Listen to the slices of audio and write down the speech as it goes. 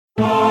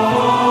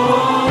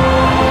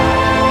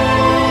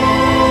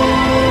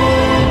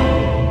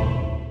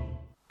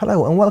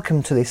Hello and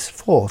welcome to this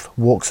fourth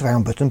Walks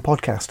Around Button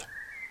podcast.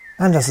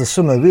 And as the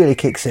summer really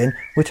kicks in,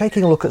 we're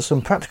taking a look at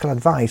some practical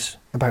advice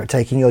about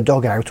taking your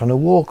dog out on a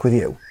walk with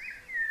you.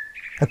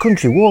 A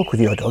country walk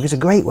with your dog is a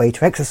great way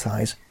to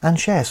exercise and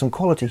share some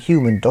quality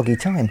human-doggy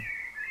time.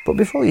 But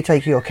before you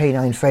take your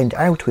canine friend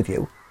out with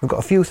you, we've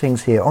got a few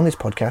things here on this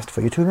podcast for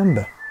you to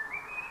remember.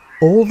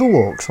 All the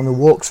walks on the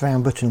Walks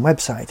Around Button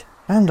website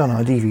and on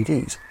our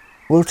DVDs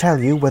will tell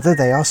you whether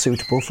they are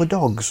suitable for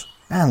dogs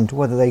and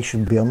whether they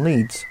should be on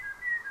leads.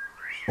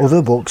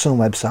 Other books and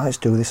websites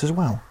do this as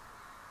well.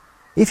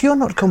 If you're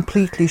not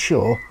completely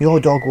sure your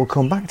dog will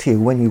come back to you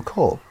when you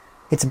call,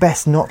 it's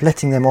best not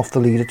letting them off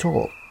the lead at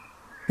all,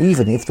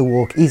 even if the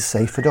walk is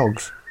safe for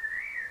dogs.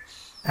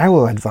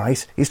 Our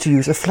advice is to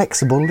use a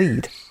flexible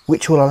lead,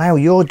 which will allow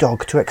your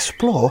dog to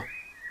explore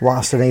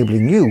whilst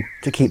enabling you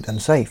to keep them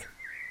safe.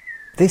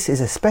 This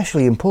is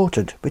especially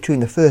important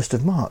between the 1st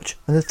of March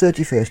and the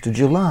 31st of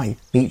July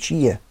each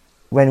year,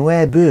 when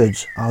rare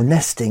birds are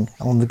nesting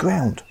on the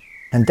ground.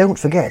 And don't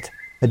forget,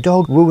 a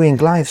dog worrying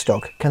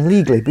livestock can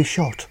legally be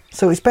shot,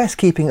 so it's best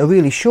keeping a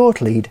really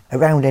short lead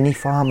around any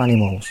farm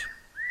animals.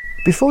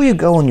 Before you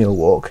go on your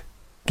walk,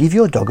 give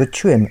your dog a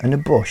trim and a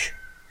brush,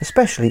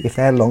 especially if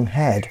they're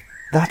long-haired.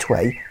 That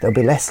way there'll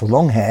be less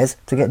long hairs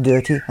to get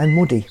dirty and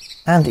muddy.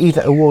 And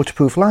either a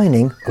waterproof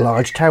lining, a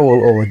large towel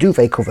or a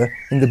duvet cover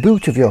in the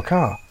boot of your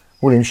car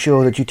will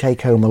ensure that you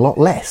take home a lot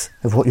less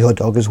of what your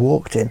dog has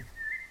walked in.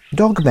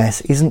 Dog mess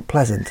isn't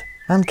pleasant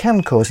and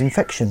can cause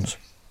infections,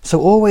 so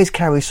always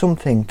carry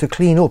something to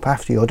clean up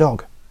after your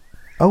dog.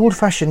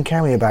 Old-fashioned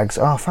carrier bags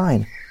are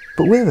fine,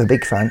 but we're a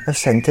big fan of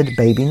scented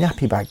baby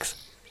nappy bags,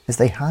 as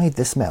they hide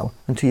the smell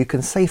until you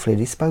can safely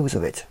dispose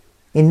of it.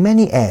 In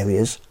many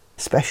areas,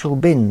 special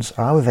bins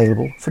are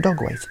available for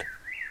dog waste.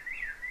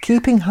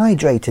 Keeping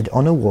hydrated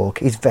on a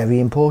walk is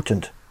very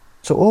important,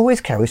 so always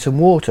carry some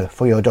water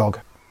for your dog.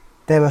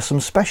 There are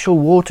some special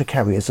water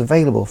carriers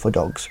available for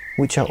dogs,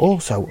 which are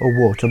also a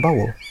water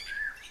bowl.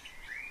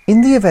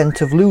 In the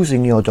event of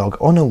losing your dog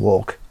on a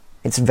walk,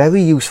 it's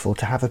very useful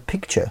to have a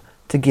picture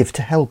to give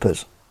to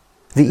helpers.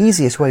 The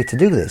easiest way to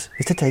do this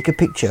is to take a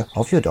picture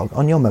of your dog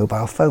on your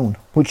mobile phone,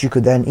 which you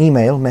could then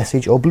email,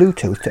 message or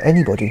Bluetooth to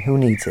anybody who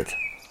needs it.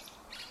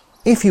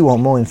 If you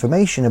want more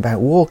information about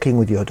walking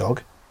with your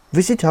dog,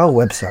 visit our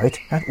website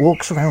at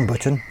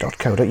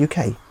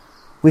walksaroundbutton.co.uk.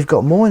 We've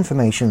got more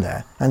information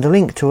there and a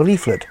link to a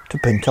leaflet to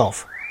print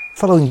off.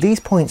 Following these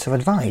points of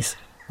advice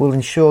will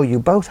ensure you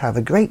both have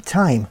a great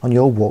time on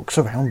your Walks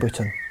Around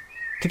Button.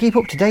 To keep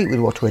up to date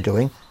with what we're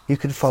doing, you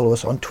can follow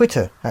us on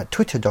Twitter at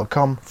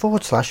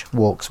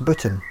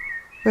twitter.com/walksbutton.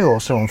 We're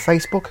also on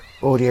Facebook,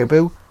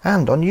 Audioboo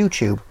and on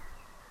YouTube.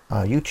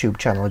 Our YouTube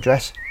channel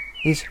address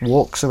is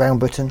Walks Around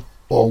Button,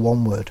 all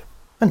one word.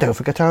 And don't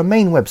forget our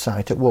main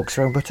website at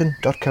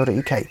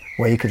walksaroundbutton.co.uk,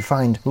 where you can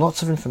find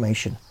lots of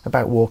information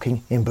about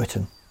walking in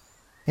Britain.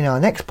 In our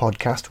next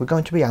podcast, we're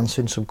going to be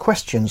answering some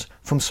questions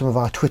from some of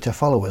our Twitter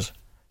followers.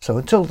 So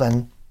until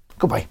then,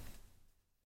 goodbye.